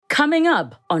Coming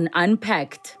up on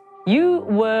Unpacked. You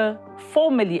were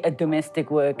formerly a domestic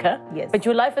worker, Yes. But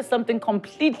your life is something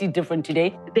completely different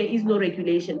today. There is no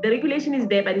regulation. The regulation is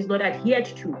there, but it's not adhered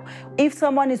to. If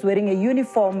someone is wearing a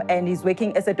uniform and is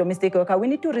working as a domestic worker, we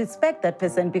need to respect that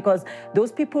person because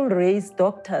those people raise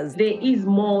doctors. There is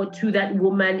more to that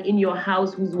woman in your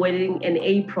house who's wearing an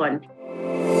apron.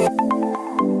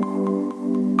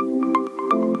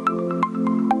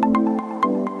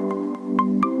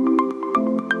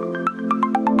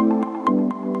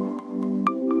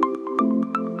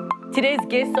 Today's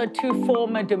guests are two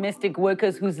former domestic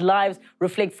workers whose lives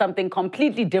reflect something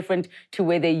completely different to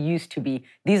where they used to be.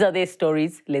 These are their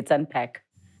stories. Let's unpack.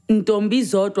 Ntombi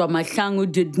Zodwa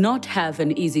Mahlangu did not have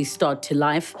an easy start to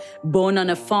life. Born on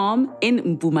a farm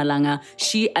in Mpumalanga,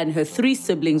 she and her three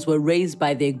siblings were raised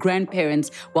by their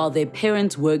grandparents while their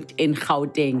parents worked in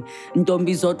Gauteng.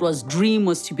 Ntombi Zodwa's dream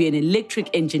was to be an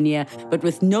electric engineer, but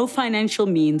with no financial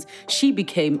means, she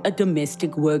became a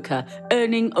domestic worker,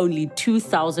 earning only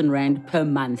 2,000 Rand per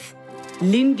month.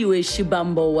 Lindiwe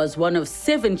Shibambo was one of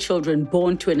 7 children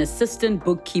born to an assistant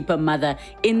bookkeeper mother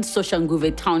in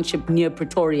Soshanguve Township near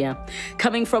Pretoria.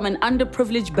 Coming from an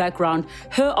underprivileged background,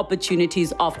 her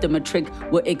opportunities after matric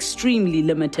were extremely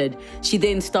limited. She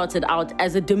then started out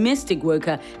as a domestic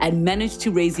worker and managed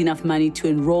to raise enough money to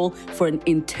enroll for an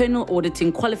internal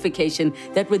auditing qualification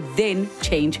that would then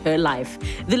change her life.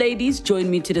 The ladies joined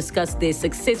me to discuss their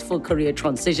successful career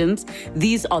transitions.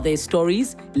 These are their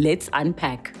stories. Let's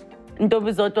unpack.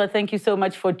 Ntombi Zodwa, thank you so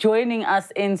much for joining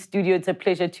us in studio. It's a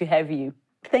pleasure to have you.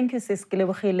 Thank you, Sis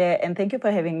Kilebogile, and thank you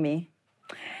for having me.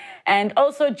 And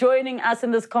also joining us in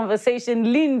this conversation,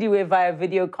 Lindiwe via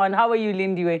VideoCon. How are you,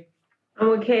 Lindiwe? I'm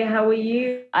okay. How are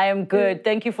you? I am good.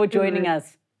 Thank you for joining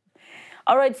us.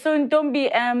 All right, so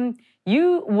Ntombi,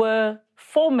 you were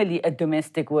formerly a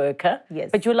domestic worker, Yes.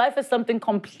 But your life is something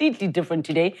completely different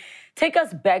today. Take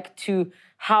us back to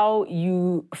how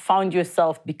you found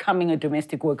yourself becoming a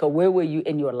domestic worker. Where were you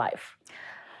in your life?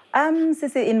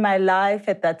 Sisi, in my life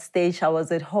at that stage, I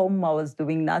was at home, I was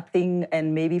doing nothing.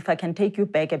 And maybe if I can take you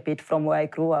back a bit from where I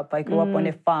grew up on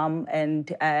a farm.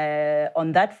 And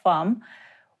on that farm,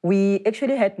 we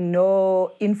actually had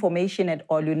no information at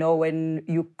all. You know, when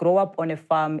you grow up on a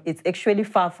farm, it's actually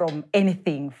far from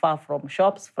anything, far from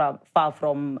shops, far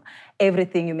from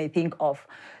everything you may think of.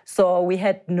 So we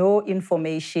had no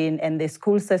information, and the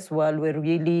schools as well were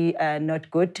really not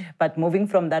good. But moving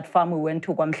from that farm, we went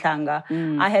to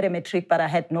KwaMhlanga. I had a matric, but I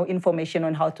had no information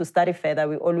on how to study further.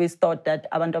 We always thought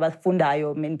that abantu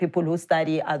abafundayo, people who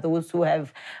study are those who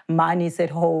have monies at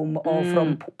home or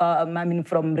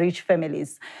from rich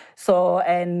families. So,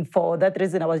 and for that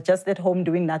reason, I was just at home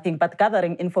doing nothing but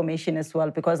gathering information as well,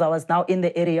 because I was now in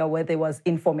the area where there was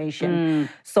information.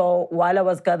 So while I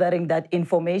was gathering that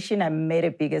information, I made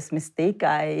a biggest mistake.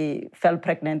 I fell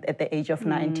pregnant at the age of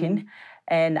 19.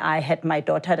 And I had my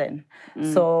daughter then.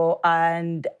 So,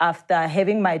 and after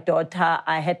having my daughter,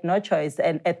 I had no choice.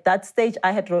 And at that stage,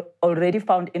 I had already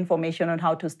found information on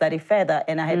how to study further.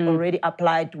 And I had already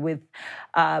applied with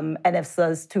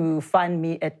NSFAS to fund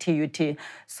me at TUT.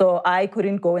 So I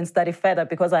couldn't go and study further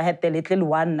because I had the little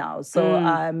one now. So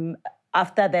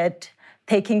after that,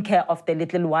 taking care of the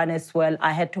little one as well,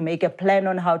 I had to make a plan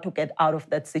on how to get out of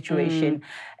that situation.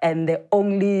 And the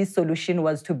only solution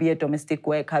was to be a domestic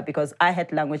worker because I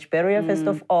had language barrier, first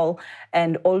of all,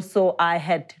 and also I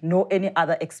had no any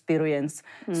other experience.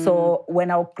 So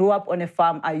when I grew up on a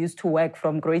farm, I used to work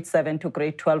from grade 7 to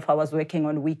grade 12. I was working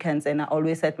on weekends and I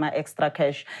always had my extra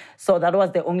cash. So that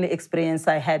was the only experience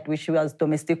I had, which was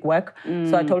domestic work.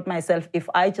 So I told myself, if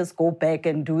I just go back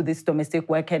and do this domestic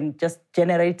work and just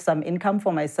generate some income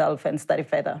for myself and study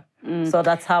further. So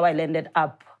that's how I landed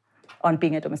up on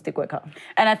being a domestic worker.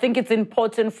 And I think it's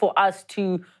important for us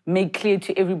to make clear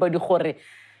to everybody,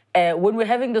 when we're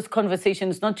having this conversation,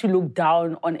 it's not to look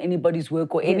down on anybody's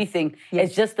work or anything. Yes.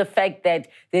 It's just the fact that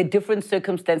there are different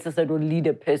circumstances that will lead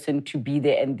a person to be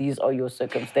there, and these are your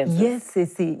circumstances. Yes,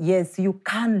 Sissy, yes. You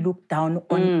can't look down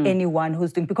on anyone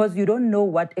who's doing, because you don't know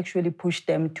what actually pushed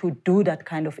them to do that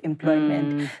kind of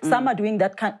employment. Some are doing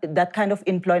that kind of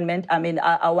employment. I mean,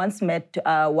 I once met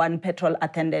one petrol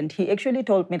attendant. He actually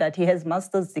told me that he has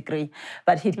master's degree,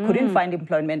 but he couldn't find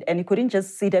employment, and he couldn't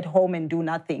just sit at home and do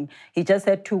nothing. He just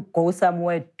had to go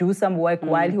somewhere, do some work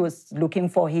while he was looking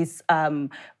for his,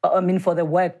 for the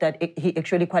work that he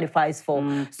actually qualifies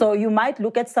for. So you might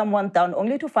look at someone down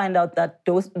only to find out that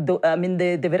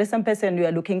the very same person you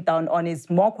are looking down on is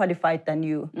more qualified than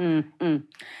you.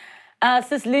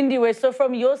 Sis Lindiwe, so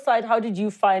from your side, how did you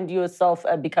find yourself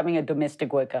becoming a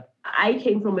domestic worker? I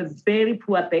came from a very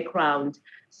poor background.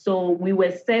 So we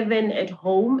were 7 at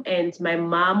home, and my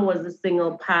mom was a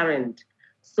single parent.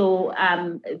 So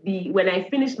when I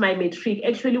finished my matric,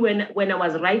 actually when I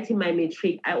was writing my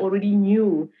matric, I already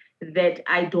knew that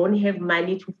I don't have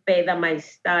money to further my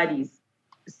studies.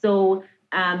 So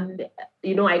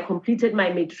I completed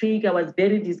my matric. I was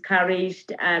very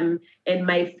discouraged, and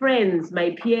my friends,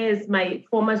 my peers, my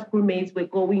former schoolmates were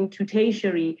going to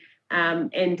tertiary,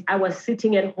 and I was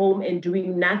sitting at home and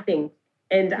doing nothing.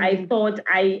 And I thought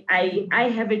I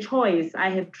have a choice. I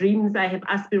have dreams. I have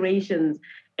aspirations.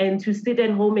 And to sit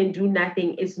at home and do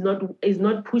nothing is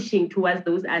not pushing towards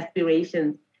those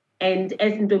aspirations. And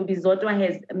as Ntombi Zodwa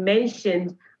has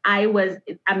mentioned, I'm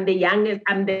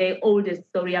the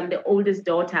oldest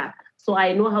daughter. So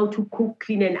I know how to cook,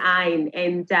 clean, and iron.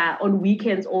 And on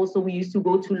weekends also, we used to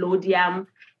go to Lodium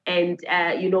and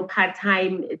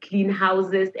part-time clean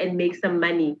houses and make some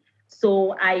money.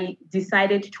 So I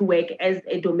decided to work as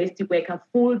a domestic worker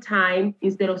full-time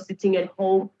instead of sitting at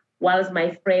home whilst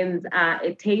my friends are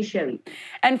at tertiary.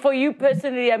 And for you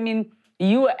personally, I mean,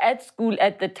 you were at school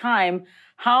at the time.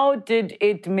 How did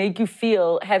it make you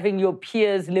feel having your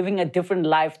peers living a different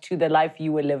life to the life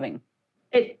you were living?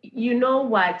 You know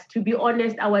what? To be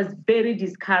honest, I was very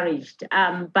discouraged.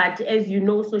 But as you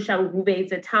know, Soshanguve,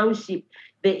 it's a township.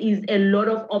 There is a lot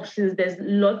of options. There's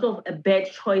lots of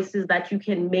bad choices that you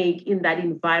can make in that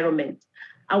environment.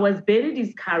 I was very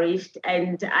discouraged,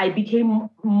 and I became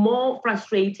more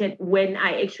frustrated when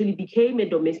I actually became a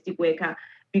domestic worker,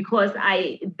 because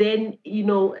I then,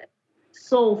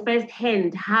 saw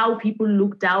firsthand how people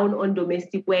look down on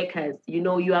domestic workers.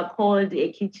 You are called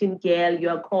a kitchen girl, you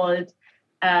are called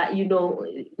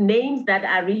names that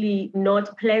are really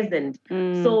not pleasant.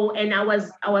 So, and I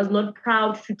was not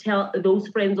proud to tell those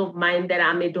friends of mine that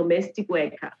I'm a domestic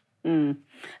worker.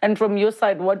 And from your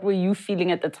side, what were you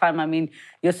feeling at the time? I mean,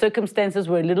 your circumstances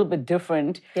were a little bit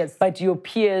different, yes, but your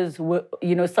peers were,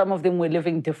 some of them were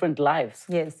living different lives.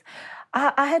 Yes.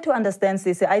 I had to understand,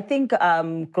 Sisi. I think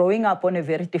growing up on a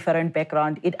very different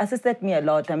background, it assisted me a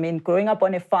lot. I mean, growing up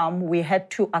on a farm, we had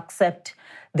to accept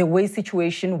the way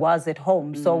situation was at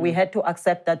home. So we had to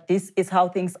accept that this is how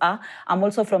things are. I'm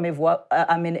also from a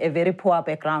very poor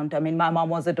background. I mean, my mom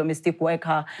was a domestic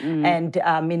worker, and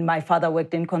my father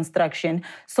worked in construction.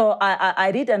 So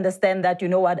I did understand that,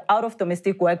 out of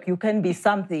domestic work, you can be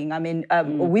something. I mean,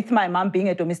 with my mom being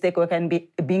a domestic worker and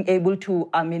being able to,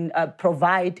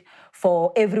 provide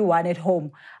for everyone at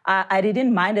home, I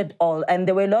didn't mind at all. And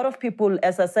there were a lot of people,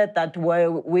 as I said, that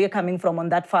we're coming from on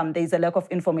that farm. There's a lack of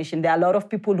information. There are a lot of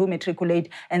people who matriculate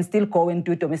and still go and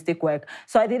do domestic work.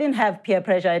 So I didn't have peer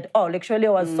pressure at all. Actually, I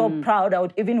was so proud. I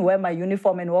would even wear my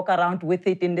uniform and walk around with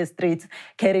it in the streets,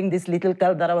 carrying this little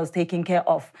girl that I was taking care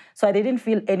of. So I didn't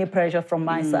feel any pressure from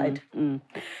my side.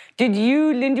 Did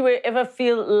you, Lindiwe, ever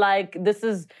feel like this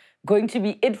is going to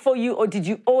be it for you, or did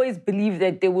you always believe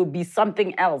that there will be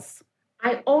something else?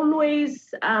 I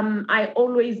always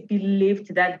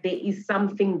believed that there is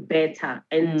something better,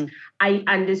 and I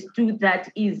understood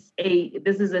that this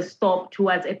is a stop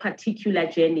towards a particular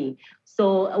journey.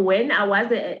 So when I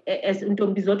was, as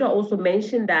Ntombi Zodwa also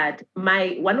mentioned, that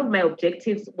one of my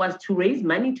objectives was to raise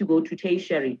money to go to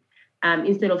tertiary,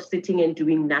 instead of sitting and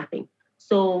doing nothing.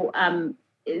 So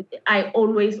I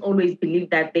always believe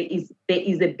that there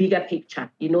is a bigger picture.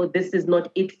 This is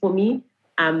not it for me.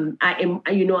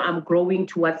 I'm growing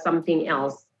towards something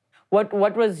else. What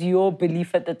was your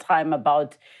belief at the time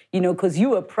about, because you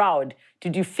were proud?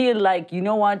 Did you feel like,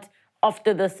 what,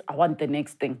 after this, I want the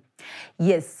next thing?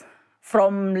 Yes.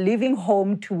 From leaving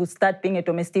home to start being a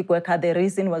domestic worker, the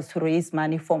reason was to raise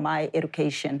money for my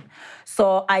education.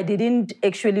 So I didn't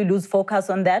actually lose focus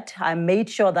on that. I made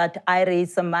sure that I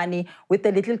raised some money. With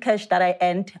the little cash that I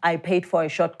earned, I paid for a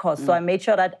short course. So I made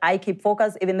sure that I keep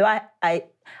focused, even though I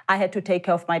had to take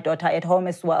care of my daughter at home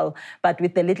as well. But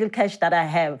with the little cash that I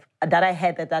had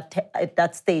at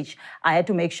that stage, I had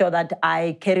to make sure that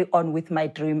I carry on with my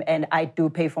dream and I do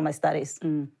pay for my studies.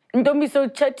 Ntombi, so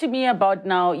chat to me about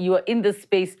now, you are in this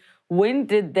space. When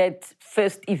did that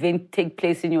first event take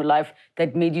place in your life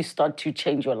that made you start to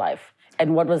change your life?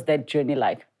 And what was that journey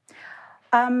like?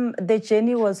 The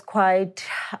journey was quite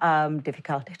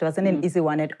difficult. It wasn't an easy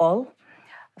one at all.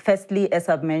 Firstly, as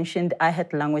I've mentioned, I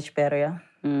had language barrier.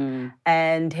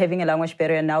 And having a language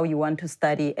barrier, now you want to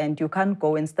study and you can't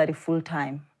go and study full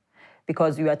time.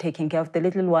 because you are taking care of the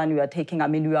little one, you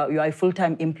are a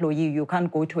full-time employee, you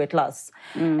can't go to a class.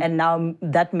 And now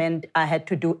that meant I had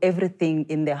to do everything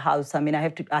in the house. I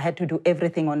had to do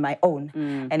everything on my own.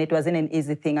 And it wasn't an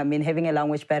easy thing. Having a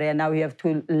language barrier, now you have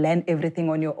to learn everything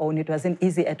on your own. It wasn't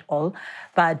easy at all.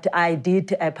 But I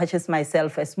did purchase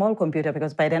myself a small computer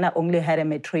because by then I only had a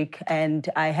matric and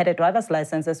I had a driver's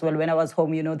license as well. When I was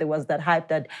home, there was that hype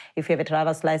that if you have a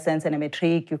driver's license and a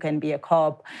matric, you can be a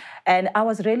cop. And I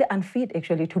was really unfit,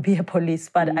 actually, to be a police.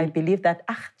 But I believed that,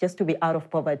 just to be out of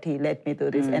poverty, let me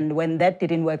do this. And when that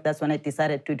didn't work, that's when I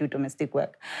decided to do domestic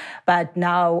work. But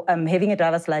now I'm having a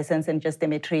driver's license and just a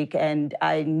matric, and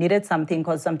I needed something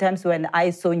because sometimes when I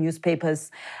saw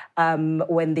newspapers,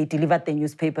 when they delivered the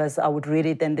newspapers, I would read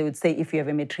it and they would say, if you have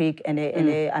a matric and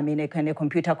a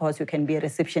computer course, you can be a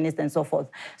receptionist and so forth.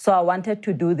 So I wanted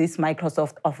to do this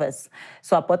Microsoft Office.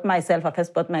 So I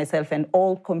first bought myself an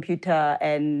old computer,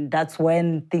 and that's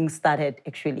when things started,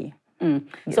 actually. Yes.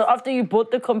 So after you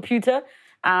bought the computer,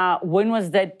 when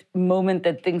was that moment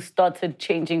that things started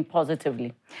changing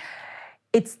positively?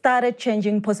 It started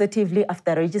changing positively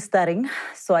after registering.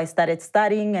 So I started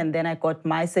studying, and then I got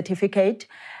my certificate.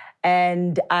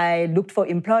 And I looked for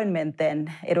employment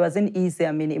then. It wasn't easy.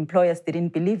 Employers didn't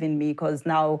believe in me because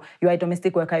now you're a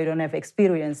domestic worker, you don't have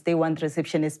experience. They want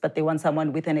receptionists, but they want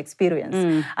someone with an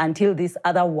experience. Until this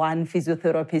other one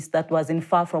physiotherapist that wasn't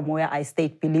far from where I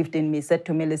stayed believed in me, said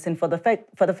to me, listen, for the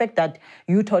fact that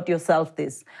you taught yourself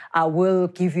this, I will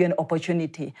give you an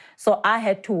opportunity. So I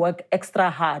had to work extra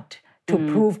hard to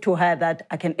prove to her that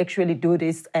I can actually do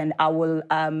this, and I will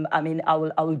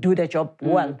do the job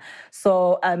well.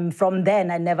 So from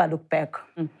then, I never looked back.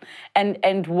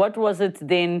 And what was it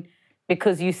then?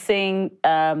 Because you're saying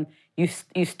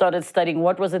you started studying.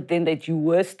 What was it then that you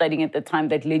were studying at the time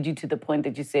that led you to the point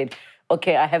that you said,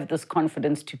 okay, I have this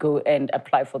confidence to go and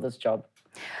apply for this job?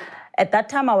 At that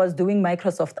time, I was doing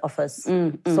Microsoft Office.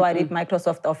 So I did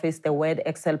Microsoft Office, the Word,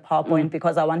 Excel, PowerPoint,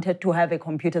 because I wanted to have a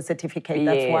computer certificate.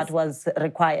 That's what was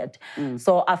required.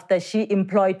 So after she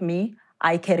employed me,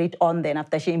 I carried on then.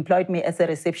 After she employed me as a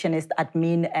receptionist,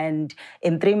 admin, and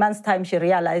in 3 months' time, she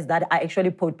realized that I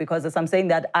actually put, because as I'm saying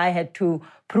that I had to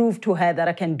prove to her that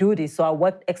I can do this. So I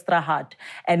worked extra hard.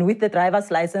 And with the driver's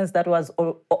license, that was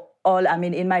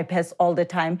in my purse all the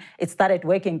time, it started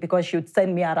working because she would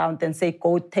send me around and say,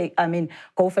 go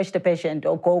fetch the patient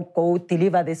or go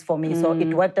deliver this for me. So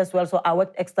it worked as well. So I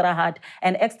worked extra hard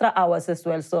and extra hours as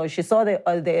well. So she saw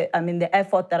the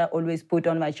effort that I always put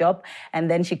on my job.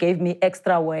 And then she gave me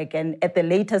extra work. And at the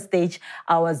later stage,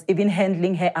 I was even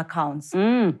handling her accounts.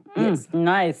 Yes.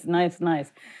 Nice.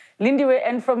 Lindiwe,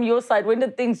 and from your side, when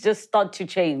did things just start to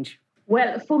change?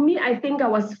 Well, for me, I think I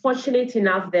was fortunate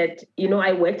enough that,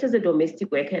 I worked as a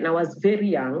domestic worker and I was very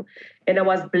young, and I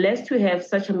was blessed to have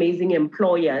such amazing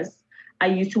employers. I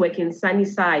used to work in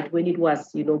Sunnyside when it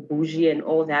was, bougie and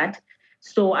all that.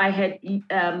 So I had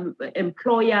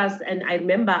employers, and I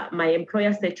remember my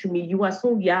employer said to me, you are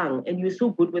so young and you're so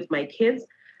good with my kids.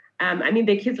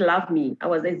 The kids love me. I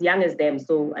was as young as them.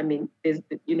 So,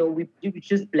 we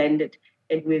just blended.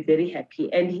 And we were very happy.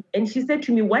 And she said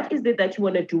to me, what is it that you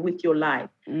want to do with your life?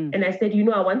 And I said,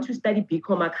 I want to study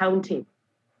BCom accounting.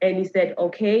 And he said,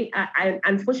 okay,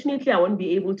 unfortunately, I won't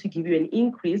be able to give you an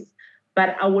increase,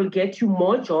 but I will get you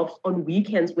more jobs on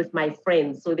weekends with my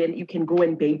friends. So then you can go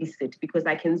and babysit because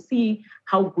I can see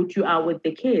how good you are with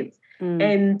the kids.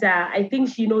 And I think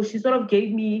she sort of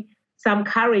gave me some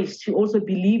courage to also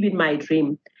believe in my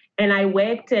dream. And I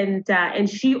worked, and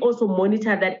she also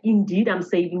monitored that indeed I'm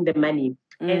saving the money.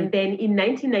 And then in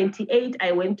 1998,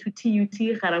 I went to TUT,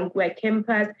 Ga-Rankuwa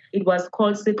campus. It was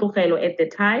called Setlogelo at the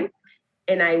time.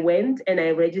 And I went and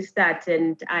I registered,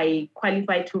 and I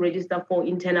qualified to register for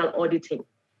internal auditing.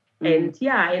 And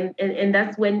and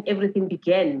that's when everything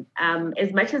began.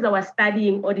 As much as I was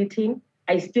studying auditing,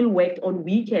 I still worked on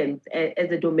weekends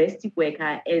as a domestic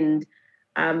worker. And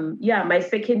my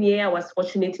second year, I was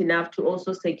fortunate enough to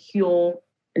also secure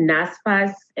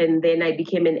NASPAS, and then I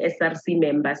became an SRC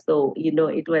member. So,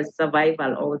 it was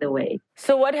survival all the way.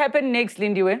 So what happened next,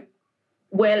 Lindiwe?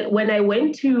 Well, when I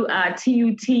went to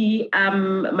TUT,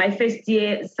 my first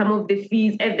year, some of the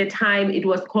fees at the time, it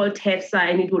was called TEFSA,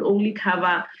 and it will only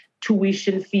cover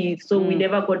tuition fees. So we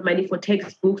never got money for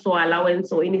textbooks or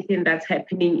allowance or anything that's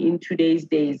happening in today's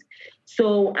days.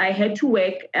 So I had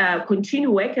to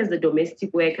continue work as a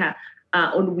domestic worker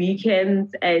on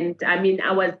weekends. And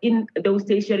I was in those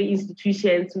tertiary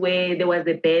institutions where there was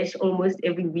a bash almost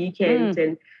every weekend.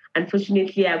 And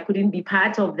unfortunately, I couldn't be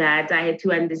part of that. I had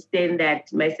to understand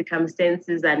that my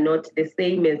circumstances are not the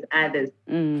same as others.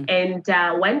 And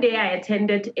one day I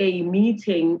attended a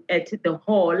meeting at the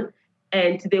hall,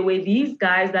 And there were these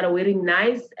guys that are wearing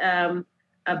nice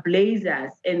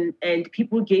blazers, and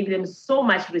people gave them so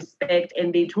much respect.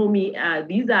 And they told me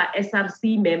these are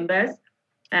SRC members.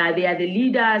 They are the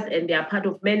leaders and they are part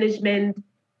of management.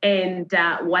 And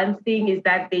one thing is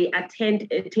that they attend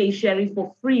a tertiary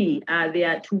for free.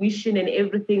 Their tuition and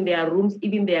everything, their rooms,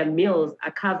 even their meals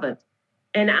are covered.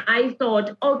 And I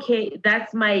thought, okay,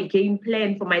 that's my game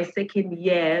plan for my second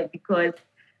year, because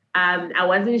I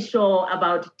wasn't sure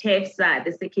about TEFSA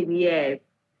the second year.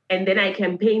 And then I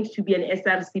campaigned to be an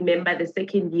SRC member the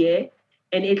second year,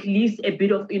 and at least a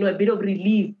bit of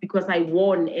relief, because I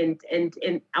won and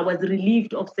I was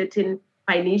relieved of certain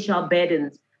financial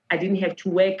burdens. I didn't have to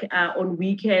work on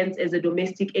weekends as a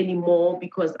domestic anymore,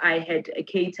 because I had a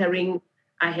catering,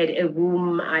 I had a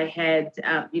room, I had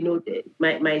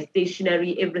my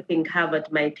stationery, everything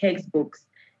covered, my textbooks,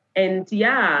 and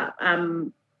that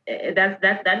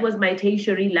was my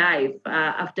tertiary life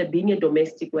after being a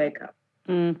domestic worker.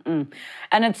 Mm-hmm.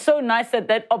 And it's so nice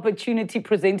that opportunity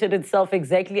presented itself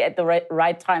exactly at the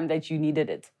right time that you needed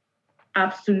it.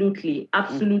 Absolutely.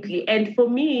 And for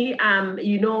me,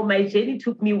 my journey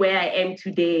took me where I am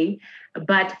today.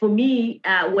 But for me,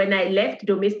 when I left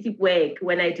domestic work,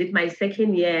 when I did my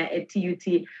second year at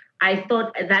TUT, I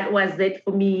thought that was it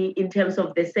for me in terms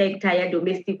of the sector,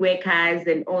 domestic workers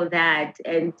and all that.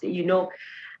 And,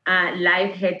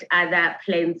 life had other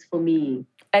plans for me.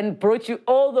 And brought you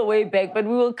all the way back. But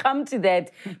we will come to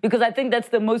that, because I think that's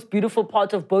the most beautiful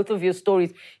part of both of your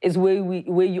stories, is where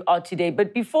you are today.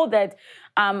 But before that,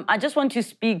 I just want to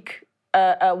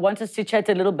want us to chat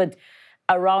a little bit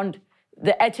around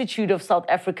the attitude of South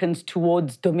Africans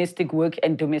towards domestic work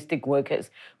and domestic workers.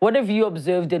 What have you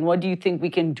observed, and what do you think we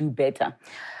can do better?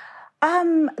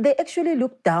 They actually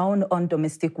look down on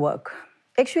domestic work.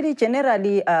 Actually,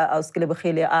 generally,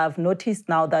 I've noticed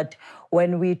now that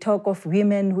when we talk of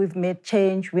women who've made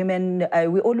change, women,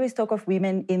 we always talk of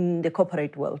women in the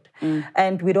corporate world.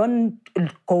 And we don't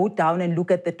go down and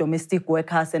look at the domestic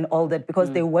workers and all that,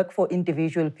 because they work for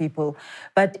individual people.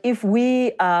 But if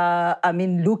we are,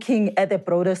 looking at the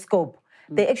broader scope,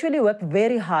 they actually work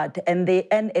very hard and they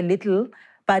earn a little,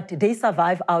 but they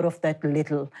survive out of that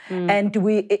little. And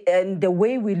the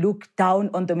way we look down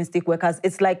on domestic workers,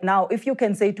 it's like now, if you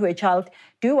can say to a child,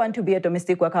 do you want to be a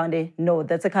domestic worker? And they, no,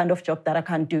 that's a kind of job that I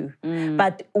can't do.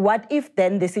 But what if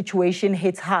then the situation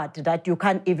hits hard, that you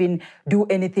can't even do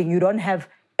anything, you don't have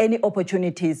any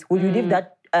opportunities? Will you leave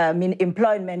that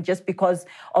employment just because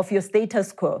of your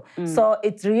status quo? So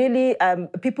it's really,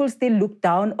 people still look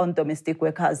down on domestic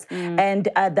workers. And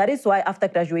that is why after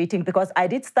graduating, because I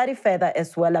did study further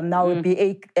as well, I'm now a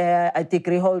BA a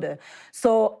degree holder.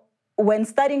 So when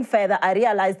studying further, I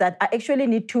realized that I actually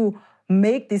need to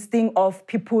make this thing of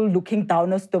people looking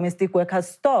down on domestic workers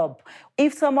stop.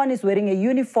 If someone is wearing a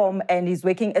uniform and is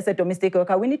working as a domestic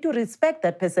worker, we need to respect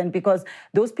that person, because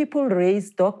those people raise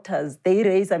doctors.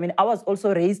 I was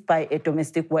also raised by a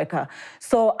domestic worker.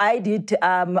 So I did,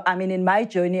 in my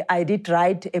journey, I did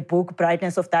write a book,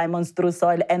 Brightness of Diamonds Through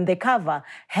Soil, and the cover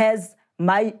has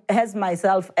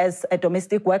myself as a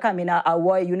domestic worker. I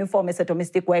wore a uniform as a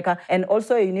domestic worker, and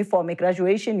also a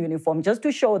graduation uniform, just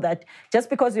to show that just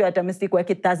because you're a domestic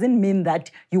worker, it doesn't mean that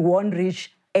you won't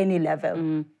reach any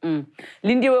level.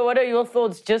 Lindiwe, what are your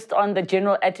thoughts just on the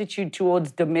general attitude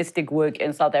towards domestic work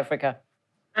in South Africa?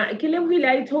 Kilebile,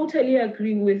 I totally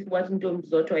agree with what Ntombi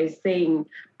Zodwa is saying.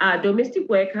 Domestic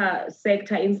worker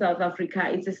sector in South Africa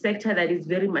is a sector that is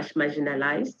very much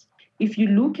marginalized. If you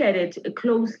look at it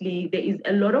closely, there is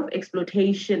a lot of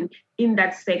exploitation in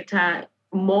that sector,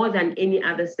 more than any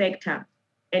other sector.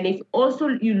 And if also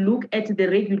you look at the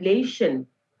regulation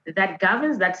that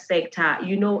governs that sector,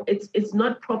 it's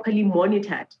not properly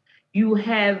monitored. You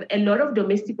have a lot of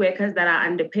domestic workers that are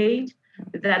underpaid,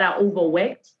 that are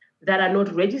overworked, that are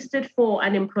not registered for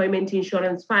unemployment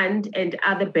insurance fund and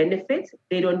other benefits.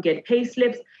 They don't get pay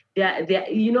slips. They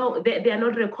are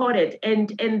not recorded. And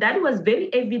that was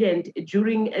very evident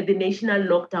during the national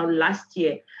lockdown last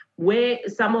year, where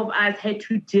some of us had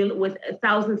to deal with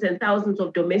thousands and thousands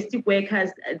of domestic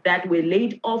workers that were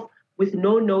laid off with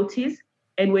no notice.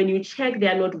 And when you check, they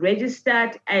are not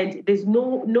registered, and there's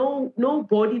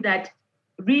nobody that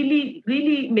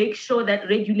really makes sure that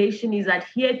regulation is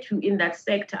adhered to in that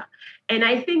sector. And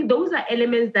I think those are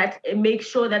elements that make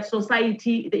sure that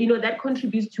society, that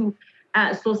contributes to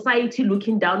society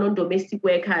looking down on domestic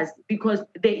workers, because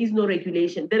there is no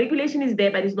regulation. The regulation is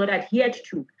there, but it's not adhered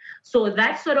to. So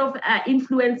that sort of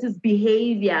influences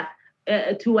behavior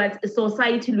towards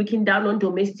society looking down on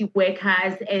domestic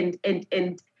workers and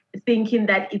thinking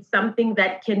that it's something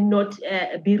that cannot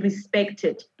be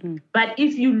respected. But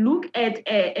if you look at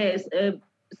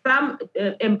some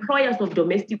employers of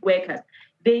domestic workers,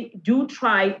 they do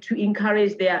try to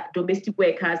encourage their domestic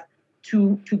workers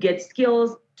to get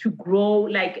skills, to grow.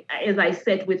 Like, as I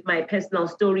said with my personal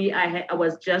story, I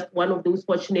was just one of those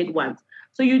fortunate ones.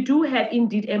 So you do have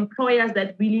indeed employers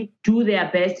that really do their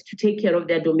best to take care of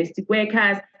their domestic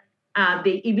workers.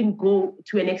 They even go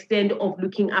to an extent of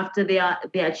looking after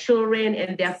their children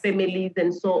and their families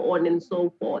and so on and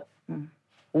so forth.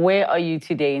 Where are you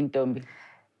today in Ntombi?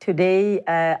 Today,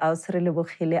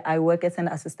 I work as an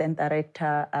assistant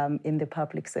director in the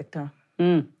public sector.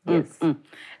 Yes.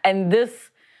 And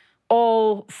this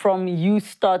all from you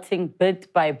starting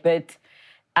bit by bit,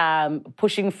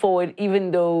 pushing forward,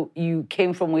 even though you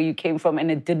came from where you came from and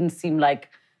it didn't seem like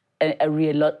a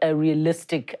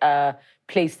realistic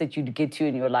place that you'd get to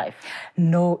in your life?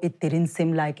 No, it didn't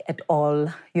seem like at all.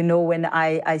 You know, when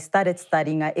I started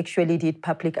studying, I actually did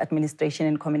public administration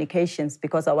and communications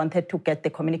because I wanted to get the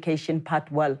communication part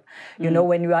well. You know,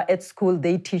 when you are at school,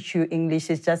 they teach you English.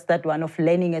 It's just that one of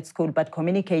learning at school, but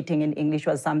communicating in English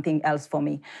was something else for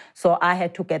me. So I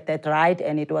had to get that right,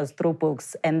 and it was through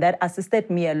books. And that assisted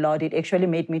me a lot. It actually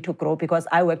made me to grow because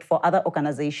I worked for other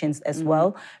organizations as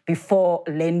well before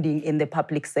landing in the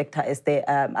public sector as the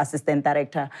assistant director.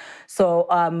 So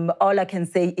all I can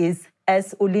say is,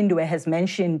 as Ulindwe has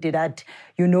mentioned, that,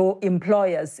 you know,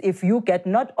 employers, if you get,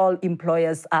 not all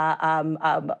employers are,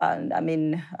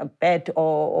 bad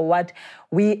or what,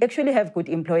 we actually have good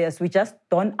employers. We just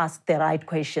don't ask the right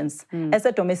questions. As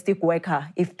a domestic worker,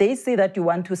 if they see that you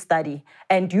want to study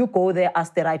and you go there,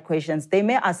 ask the right questions, they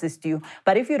may assist you.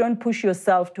 But if you don't push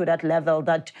yourself to that level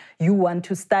that you want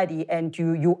to study and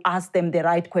you ask them the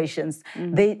right questions,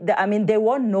 they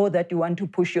won't know that you want to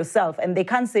push yourself, and they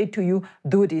can't say to you,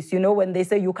 do this. You know, when they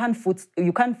say you can't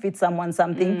feed someone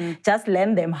something, just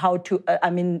learn them how to,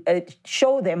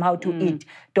 show them how to eat.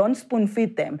 Don't spoon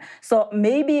feed them. So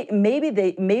maybe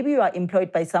you are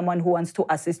employed by someone who wants to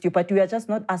assist you, but you are just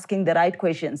not asking the right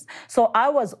questions. So I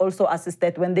was also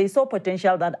assisted when they saw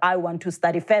potential that I want to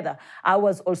study further. I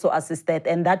was also assisted,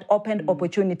 and that opened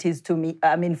opportunities to me.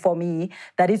 For me,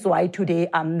 that is why today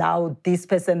I'm now this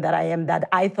person that I am, that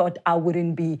I thought I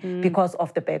wouldn't be because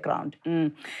of the background.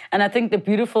 And I think the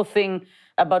beautiful thing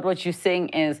about what you're saying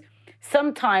is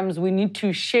sometimes we need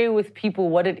to share with people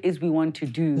what it is we want to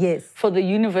do. Yes. For the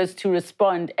universe to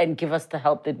respond and give us the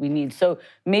help that we need. So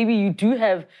maybe you do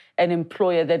have an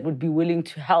employer that would be willing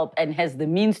to help and has the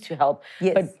means to help.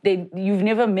 Yes. But you've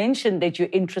never mentioned that you're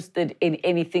interested in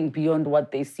anything beyond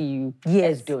what they see you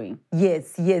as doing.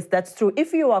 Yes, that's true.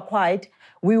 If you are quiet,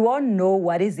 we won't know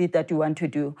what is it that you want to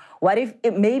do. What if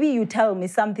maybe you tell me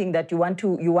something that you want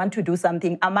to do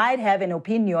something? I might have an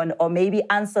opinion or maybe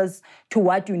answers to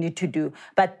what you need to do.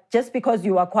 But just because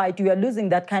you are quiet, you are losing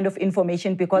that kind of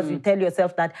information because you tell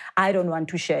yourself that I don't want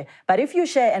to share. But if you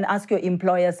share and ask your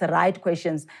employers the right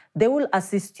questions, they will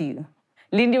assist you.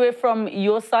 Lindiwe, from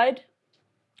your side,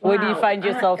 where do you find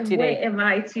yourself today? Where am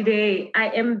I today? I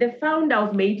am the founder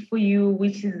of Made for You,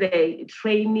 which is a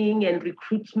training and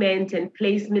recruitment and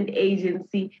placement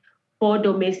agency for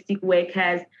domestic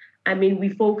workers. We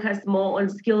focus more on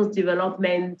skills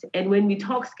development. And when we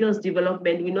talk skills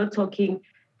development, we're not talking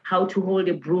how to hold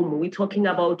a broom. We're talking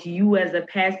about you as a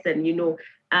person,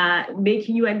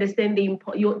 making you understand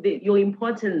your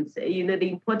importance, the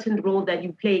important role that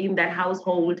you play in that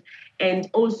household, and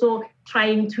also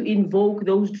trying to invoke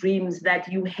those dreams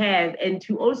that you have, and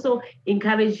to also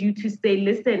encourage you to say,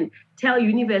 listen, tell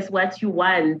universe what you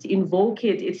want, invoke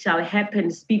it, it shall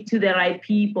happen, speak to the right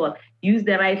people, use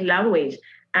the right language.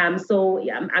 So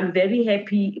I'm very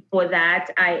happy for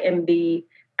that. I am the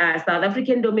South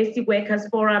African Domestic Workers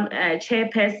Forum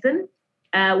chairperson,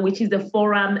 which is the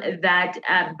forum that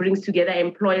brings together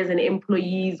employers and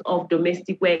employees of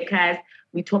domestic workers.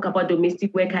 We talk about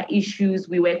domestic worker issues.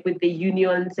 We work with the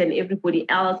unions and everybody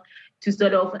else to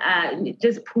sort of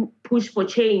just push for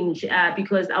change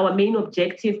because our main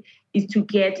objective is to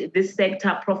get this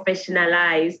sector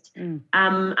professionalized.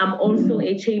 I'm also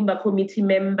a chamber committee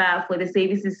member for the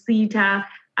Services SETA.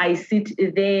 I sit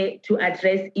there to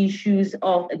address issues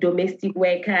of domestic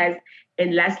workers.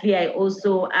 And lastly, I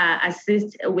also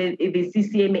assist with the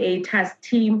CCMA task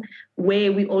team,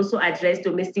 where we also address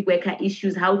domestic worker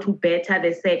issues, how to better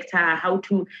the sector, how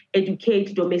to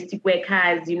educate domestic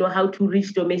workers, how to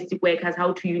reach domestic workers,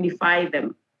 how to unify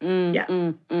them.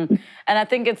 And I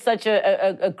think it's such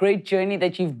a great journey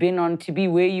that you've been on to be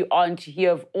where you are and to hear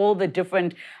of all the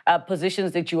different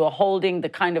positions that you are holding, the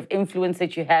kind of influence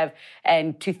that you have,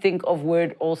 and to think of where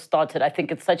it all started. I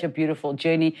think it's such a beautiful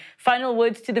journey. Final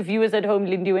words to the viewers at home,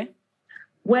 Lindiwe?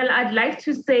 Well, I'd like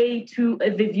to say to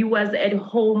the viewers at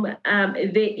home,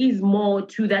 there is more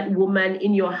to that woman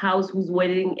in your house who's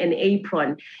wearing an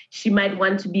apron. She might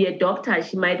want to be a doctor.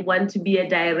 She might want to be a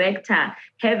director.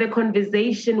 Have a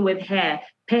conversation with her.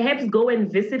 Perhaps go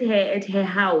and visit her at her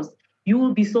house. You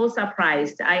will be so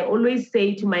surprised. I always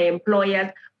say to my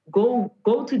employers, go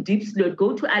to Diepsloot,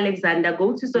 go to Alexander,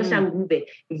 go to Soshanguve,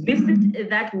 visit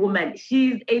that woman.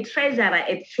 She's a treasurer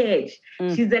at church.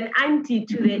 She's an auntie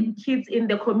to the kids in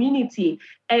the community.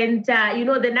 And,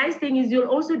 the nice thing is you'll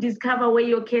also discover where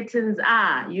your kittens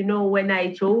are, when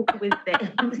I joke with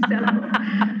them.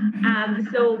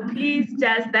 So please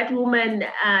just, that woman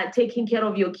taking care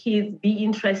of your kids, be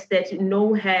interested,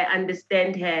 know her,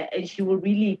 understand her, and she will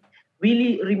really,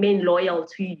 really remain loyal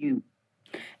to you.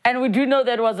 And we do know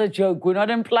that was a joke. We're not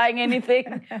implying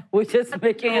anything. We're just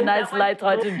making a nice,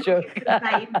 light-hearted joke.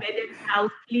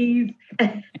 House, please.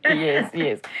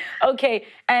 Yes. Okay,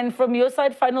 and from your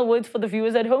side, final words for the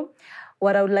viewers at home?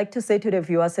 What I would like to say to the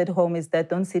viewers at home is that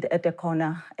don't sit at a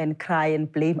corner and cry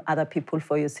and blame other people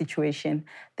for your situation.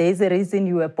 There is a reason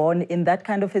you were born in that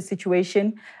kind of a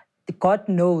situation. God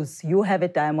knows you have a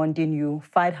diamond in you.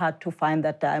 Fight hard to find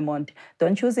that diamond.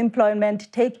 Don't choose employment.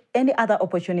 Take any other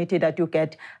opportunity that you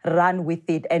get, run with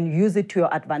it and use it to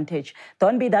your advantage.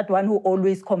 Don't be that one who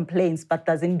always complains but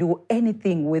doesn't do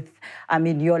anything with,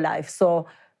 your life. So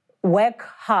work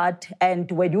hard. And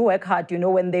when you work hard,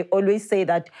 when they always say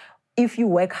that if you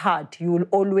work hard, you will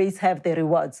always have the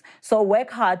rewards. So work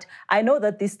hard. I know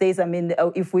that these days,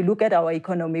 if we look at our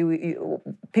economy,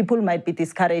 people might be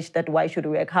discouraged that why should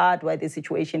we work hard, why this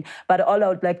situation. But all I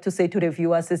would like to say to the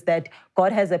viewers is that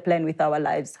God has a plan with our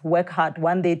lives. Work hard.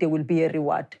 One day there will be a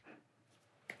reward.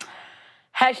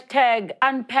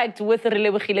 #Unpacked with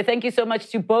Relebohile. Thank you so much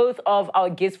to both of our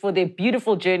guests for their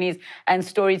beautiful journeys and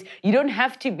stories. You don't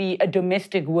have to be a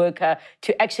domestic worker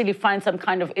to actually find some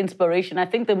kind of inspiration. I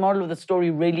think the moral of the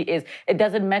story really is it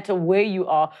doesn't matter where you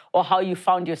are or how you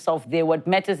found yourself there. What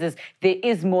matters is there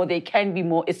is more, there can be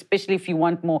more, especially if you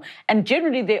want more. And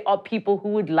generally, there are people who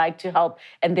would like to help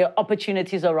and there are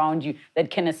opportunities around you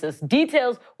that can assist.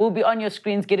 Details will be on your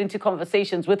screens. Get into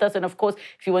conversations with us. And of course,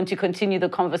 if you want to continue the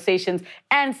conversations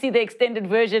and see the extended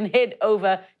version, head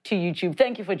over to YouTube.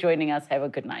 Thank you for joining us. Have a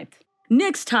good night.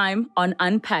 Next time on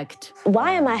Unpacked.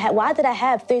 Why did I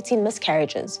have 13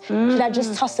 miscarriages? Should I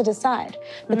just toss it aside?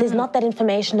 But there's not that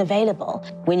information available.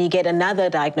 When you get another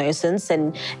diagnosis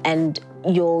and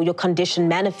your condition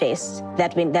manifests,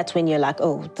 that's when you're like,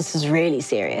 oh, this is really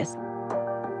serious.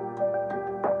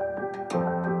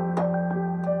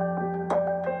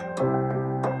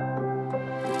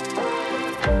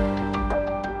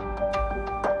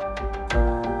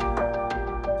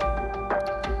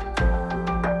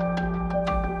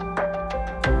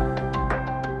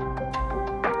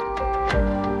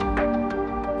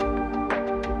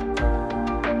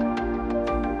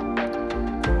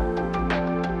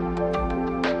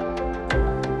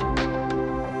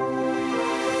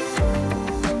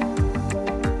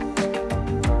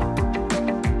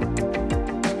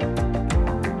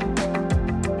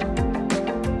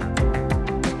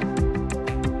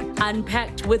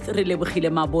 Unpacked with Relebohile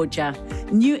Mabotja.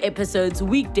 New episodes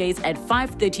weekdays at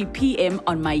 5:30 p.m.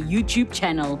 on my YouTube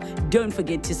channel. Don't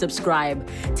forget to subscribe.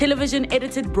 Television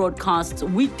edited broadcasts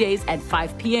weekdays at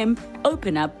 5 p.m.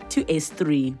 Open up to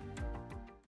S3.